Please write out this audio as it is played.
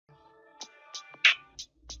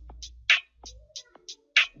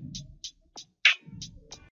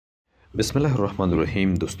بسم الله الرحمن الرحیم.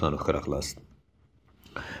 دوستانو ښه راغلاست.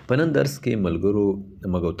 په نن درس کې ملګرو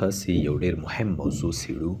موږ تاسې یو ډېر مهم موضوع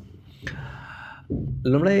څېړو.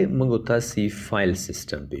 لومړی موږ تاسې فایل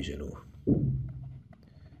سیسټم پیژنو.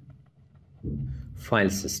 فایل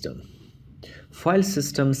سیسټم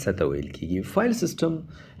څه ته ویل کېږي؟ فایل سیسټم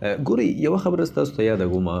ګورئ، یوه خبره ستاسو ته یاده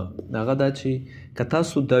کومه، هغه دا چې که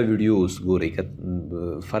تاسو دا ویډیو اوس ګورئ، که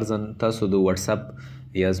فرضاً تاسو د وټساپ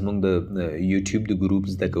یا زموږ د یوټیوب د ګروپ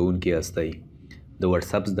زده کوونکي یاستئ، د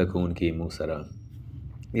وټساپ زده کوونکي موږ سره،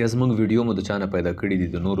 یا زموږ ویډیو مو د چا نه پیدا کړي دي،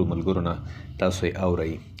 د نورو ملګرو نه تاسو یې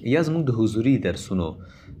اورئ، یا زموږ د حضوري درسونو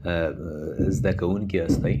زده کوونکي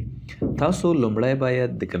یاستئ، تاسو لومړی باید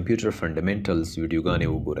د کمپیوټر فنډامنټلز ویډیوګانې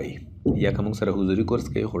وګورئ. یا که موږ سره حضوري کورس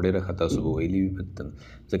کوي، خو ډېره ښه تاسو به ویلي وي،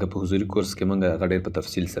 ځکه په حضوري کورس کې موږ هغه ډېر په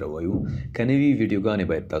تفصیل سره وایو. که نه وي ویډیوګانې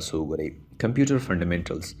باید تاسو وګورئ. کمپیوټر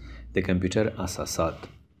فنډامنټلز، د کمپیوټر اساسات.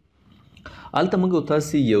 هلته موږ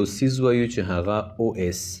تاسې یو څیز وایو چې هغه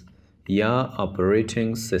OS یا اپریټنګ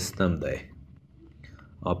سیسټم دی.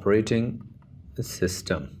 اپریټنګ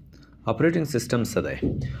سیسټم څه دی؟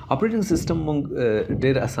 اپریټنګ سیسټم موږ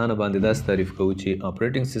ډېر اسانه باندې داسې تعریف کوو چې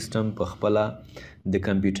اپریټنګ سیسټم په خپله د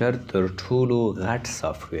کمپیوټر تر ټولو غټ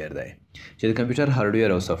سافټویر دی چې د کمپیوټر هارډویر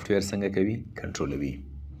او سافټویر څنګه کوي؟ کنټرولوي.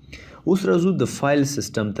 اوس راځو د فایل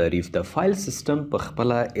سیسټم تعریف ته. فایل سیسټم په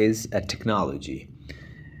خپله از ا ټیکنالوجي.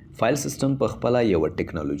 فایل سیسټم په خپله یوه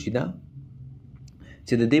ټیکنالوجي ده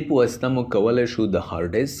چې د دې په واسطه موږ کولی شو د هارډ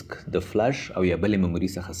ډیسک، د فلش او یا بلې میموري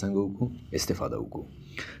څخه څنګه وکړو؟ استفاده وکړو.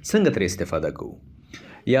 څنګه ترې استفاده کوو؟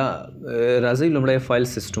 یا راځئ لومړی فایل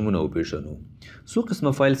سیسټمونه وپېژنو. څو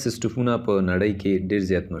قسمه فایل سیسټمونه په نړۍ کې ډېر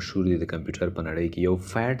زیات مشهور دي د کمپیوټر په نړۍ کې. یو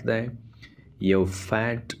فیټ دی، یو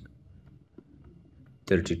فیټ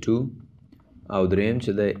 32 او دریم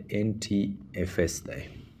چې دی NTFS دی.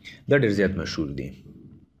 دا ډېر زیات مشهور دي.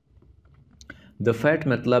 د فیټ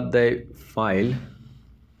مطلب دی فایل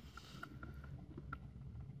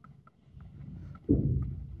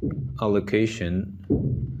allocation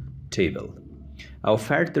table او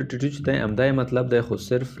فیټ 32 چې دی همدا مطلب دی، خو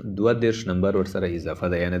صرف 32 نمبر ورسره اضافه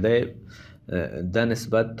ده. یعنی دی دا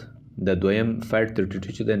نسبت د دویم فیټ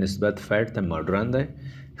 32 چې دی نسبت فیټ ته ماډرن دی،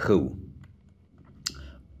 ښه و.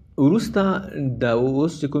 وروسته دا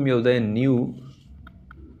اوس چې کوم یو دی نیو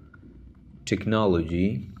ټیکنالوجي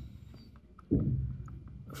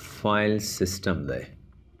فایل سیسټم دی.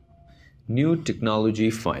 نیو ټیکنالوجي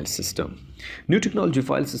فایل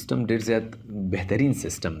سیسټم ډېر زیات بهترین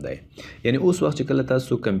سیسټم دی. یعنی اوس وخت چې کله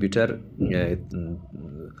تاسو کمپیوټر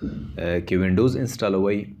کې وینډوز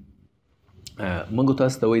انسټالوئ، موږ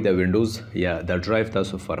تاسو ته وایي دا وینډوز یا دا ډرایو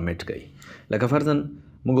تاسو فارمیټ کوئ. لکه فرضاً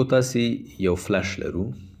موږ تاسې یو فلش لرو،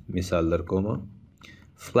 مثال در کومه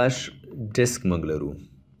فلش ډیسک موږ لرو.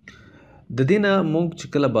 د دې نه موږ چې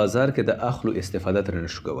کله بازار کې د اخلو استفاده ترې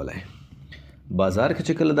نشو کولی. بازار کې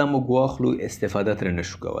چې کله دا موږ واخلو استفاده ترې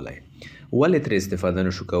نشو کولی. ولې ترې استفاده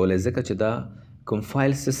نشو کولی؟ ځکه چې دا کوم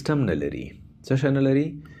فایل سیسټم نه لري. څه شی نه لري؟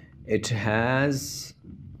 it has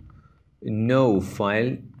no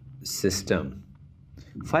file system.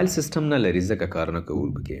 فایل سیسټم نه لري، ځکه کار نه کول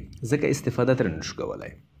پکې، ځکه استفاده ترې نشو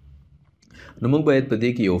کولی. نو موږ باید په دې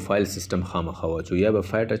کې یو فایل سیسټم خامخا واچوو. یا به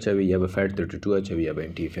فیټ اچوي، یا به فیټ 32 اچوي، یا به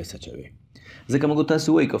NTFS اچوي. ځکه موږ تاسو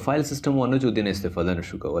وایي که فایل سیسټم ونه اچوو دې نه استفاده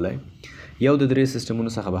نشو کولی. یو د درې سیسټمونو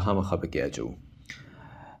څخه به خامخا پکې اچوو.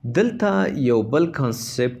 دلته یو بل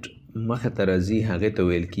کانسپټ مخې ته راځي، هغې ته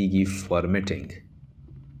ویل کېږي فارمیټنګ.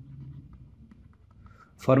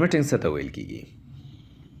 فارمیټنګ څه ته ویل کېږي؟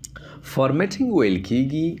 فارمیټنګ ویل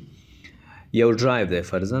کېږي یو ډرایو دی،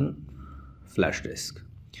 فرضاً فلش ډیسک،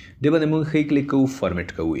 دې باندې موږ ښه کلیک کوو، فارمیټ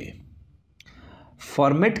کوو یې.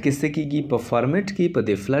 فارمیټ کې څه کېږي؟ په فارمیټ کې په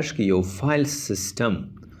دې فلش کې یو فایل سیسټم،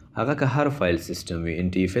 هغه که هر فایل سیسټم وي،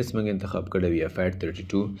 NTFS موږ انتخاب کړی وي، یا فیټ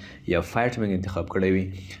 32 یا فیټ موږ انتخاب کړی وي،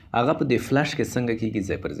 هغه په دې فلش کې څنګه کېږي؟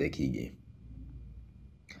 ځای پر ځای کېږي.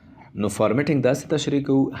 نو فارمیټنګ داسې تشریح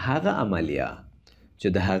کوو، هغه عملیه چې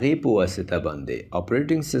د هغې په واسطه باندې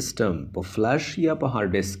اپریټنګ سیسټم په فلش یا په هارډ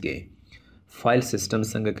ډیسک کې فایل سیسټم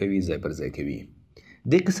څنګه کوي؟ ځای پر ځای کوي.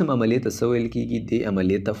 دې قسم عملیې ته څه ویل کېږي؟ دې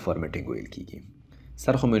عملیې ته فارمیټنګ ویل کېږي.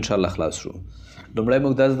 سر خو مو انشاءالله خلاص شو. لومړی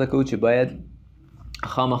موږ دا زده کوو چې باید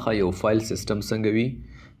خامخا یو فایل سیسټم څنګه وي؟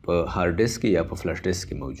 په هارډ ډیسک کې یا په فلش ډیسک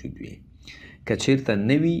کې موجود وي. که چیرته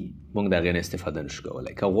نه وي، موږ د هغې نه استفاده نشو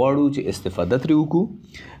کولی. که غواړو چې استفاده ترې وکړو،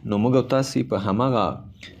 نو موږ او تاسې په هماغه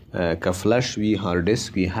که فلش وي، هارډ ډیسک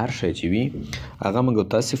وي، هر شی چې وي، هغه موږ او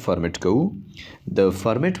تاسې فارمیټ کوو. د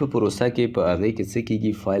فارمیټ په پروسه کې په هغې کې څه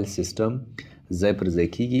کېږي؟ فایل سیسټم ځای پر ځای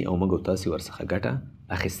کېږي او موږ او تاسې ورڅخه ګټه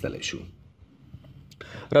اخیستلی شو.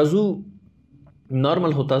 راځو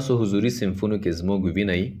نارمل هو تاسو حضوري صنفونو کې زموږ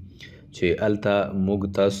وینئ چې هلته موږ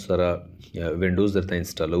تاسو سره وینډوز درته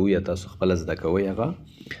انسټالوو یا تاسو خپله زده کوئ هغه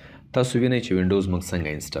تاسو وینئ چې وینډوز موږ څنګه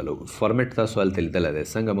انسټالوو. فارمیټ تاسو هلته لیدلی دی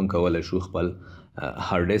څنګه موږ کولی شو خپل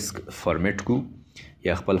هارډ ډیسک فارمیټ کو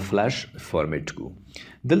یا خپل فلاش فارمیټ کو.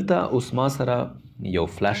 دلته اوس ما سره یو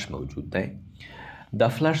فلاش موجود دی. دا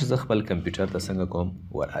فلاش زه خپل کمپیوټر ته څنګه کوم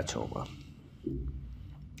ور اچوم.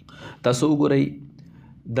 تاسو وګورئ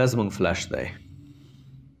دا زموږ فلاش دی.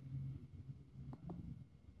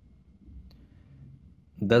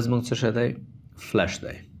 دا زموږ څه شی دی؟ فلاش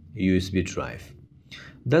دی، یو اس بي ډرایو.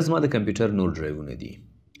 دا زما د کمپیوټر نور ډرایوونه دي،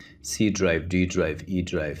 سی ډرایو، ډي ډرایو، ای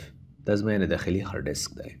ډرایو. دا زما یعنې داخلي هارډ ډیسک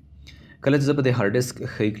دی. کله چې زه په دې هارډ ډیسک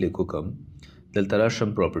ښی کلیک وکړم دلته راشم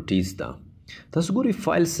پراپرټیز ته تاسو ګورئ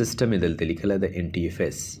فایل سیسټم یې دلته لیکلی دی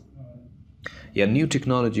NTFS یا نیو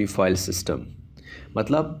ټیکنالوجي فایل سیسټم.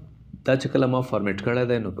 مطلب دا چې کله ما فارمیټ کړی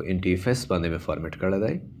دی نو په NTFS باندې مې فارمیټ کړی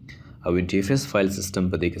دی او NTFS فایل سیسټم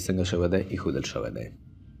په دې کې څنګه شوی دی ایښودل شوی دی.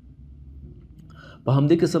 په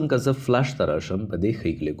همدې قسم که زه فلاش ته راشم په دې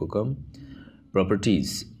ښی کلیک وکړم پراپرټیز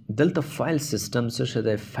دلته فایل سیسټم څه شی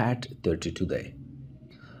دی FAT32 دی.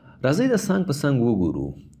 راځئ د څنګ په څنګ وګورو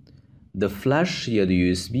د فلاش یا د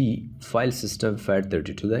USB فایل سیسټم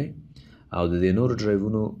FAT32 دی او د دې نورو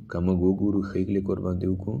ډرایوونو که موږ وګورو ښی کلیک ورباندې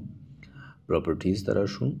وکړو پراپرټیز ته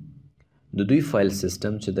راشو د دوی فایل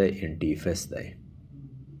سیسټم چې دی NTFS دی.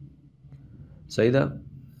 صحیح ده.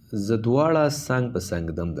 زه دواړه څنګ په څنګ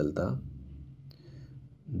دم دلته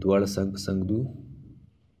دواړه څنګ په څنګ دو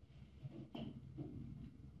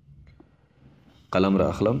قلم را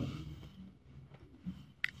اخلم.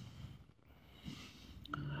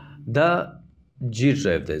 دا جی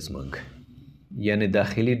ډرایو دی زموږ یعنی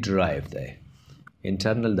داخلي ډرایو دی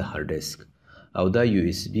انټرنل د هارډ ډیسک او دا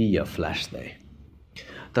USB یا فلاش دی.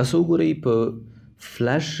 تاسو وګورئ په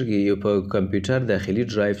فلاش کې په کمپیوټر داخلي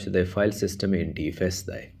ډرایو چې دی فایل سیسټم NTFS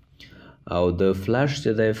دی او د فلاش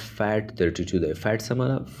چې دی FAT32 دی. FAT څه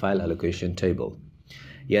معنی؟ فایل الوکیشن ټیبل.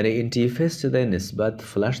 یعنی NTFS چې دی نسبت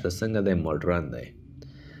فلاش ته څنګه دی ماډرن دی.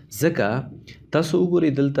 ځکه تاسو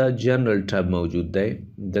وګورئ دلته جنرل ټب موجود دی،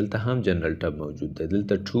 دلته هم جنرل ټب موجود دی،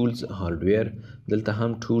 دلته ټولز هارډویر، دلته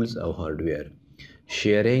هم ټولز او هارډویر،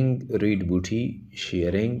 شیرینګ، ریډ بوټي،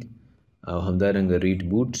 شیرینګ او همدارنګه ریډ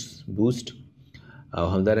بوسټ او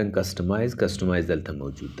همدارنګه کسټمایز دلته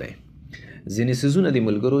موجود دی. ځینې څیزونه د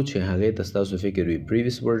ملګرو چې هغې ته ستاسو فکر وي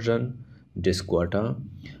پریویس ورژن، ډیسک واټا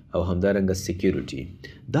او همدارنګه سیکیورټي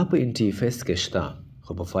دا په NTFS کې شته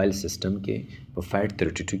خو په فایل سیسټم کې په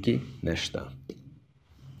FAT32 کې نشته.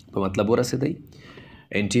 په مطلب ورسېدی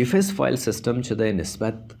NTFS فایل سیسټم چې دی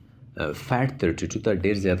نسبت FAT32 ته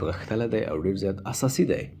ډېر زیات غښتلی دی او ډېر زیات اساسي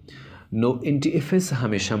دی. نو NTFS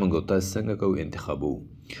همیشه موږ تاسو څنګه کوو انتخابو.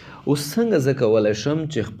 اوس څنګه زه کولی شم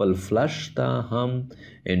چې خپل فلاش ته هم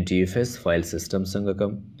NTFS فایل سیسټم څنګه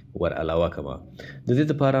کوم ور علاوه کړم. د دې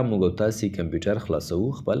لپاره موږ تاسو کمپیوټر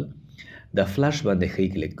خلاصوو خپل د فلاش باندې ښی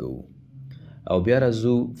کلیک کوو او بیا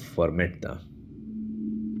راځو فارمیټ ته.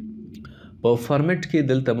 په فارمیټ کې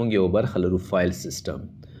دلته موږ یو برخه لرو فایل سیسټم.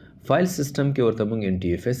 فایل سیسټم کې ورته موږ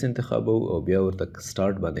NTFS انتخابو او بیا ورته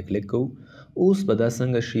سټارټ باندې کلیک کوو. اوس به دا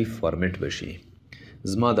څنګه شي فارمیټ بشي.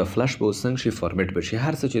 زما د فلاش به اوس څنګه شي فارمیټ بشي.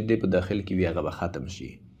 هر څه چې دی په داخل کې وي هغه به ختم شي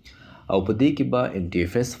او په دې کې به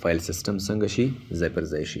NTFS فایل سیسټم څنګه شي ځای پر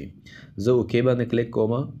ځای شي. زه اوکې باندې کلیک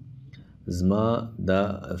کوم. زما د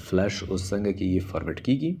فلاش اوس څنګه کېږي فارمیټ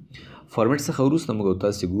کېږي. فارمیټ څخه وروسته موږ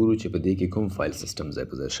تاسو ګورو چې په دې کې کوم فایل سیسټم ځای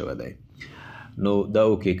په ځای شوی دی. نو دا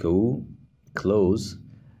اوکې کوو، کلوز،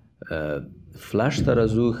 فلاش ته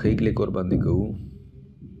راځو ښی کلیک ورباندې کوو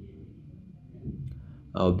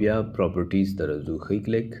او بیا پراپرټیز ته راځو ښی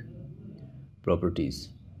کلیک پراپرټیز.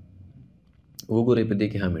 وګورئ په دې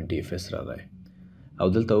کې هم NTFS راغی او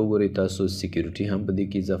دلته وګورئ تاسو سیکیورټي هم په دې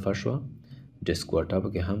کې اضافه شوه، ډیسک واټا په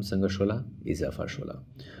کې هم څنګه شوله اضافه شوله.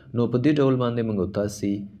 نو په دې ډول باندې موږ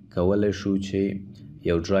تاسو کولی شو چې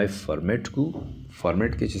یو ډرایو فارمیټ کو.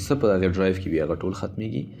 فارمیټ کې چې څه په هغه ډرایو کې وي هغه ټول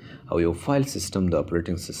ختمیږي او یو فایل سیسټم د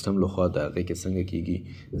اپریټنګ سیسټم لخوا د هغې کې څنګه کېږي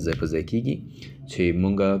ځای په ځای کېږي چې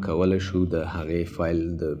موږ کولی شو د هغې فایل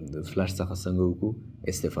د فلاش څخه څنګه وکړو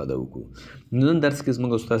استفاده وکړو. نن درس کې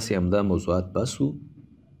زموږ ستاسو همدا موضوعات باسو.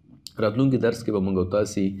 راتلونکي درس کې به موږ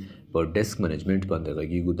تاسو په ډیسک منیجمنټ باندې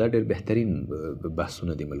غږیږو. دا ډېر بهترین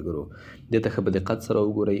بحثونه دي ملګرو. دې ته ښه په دقت سره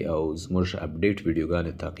وګورئ او زموږ اپډیټ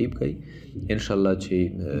ویډیوګانې تعقیب کړئ. انشاءالله چې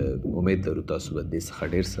امید لرو تاسو به دې څخه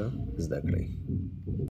ډېر څه زده کړئ.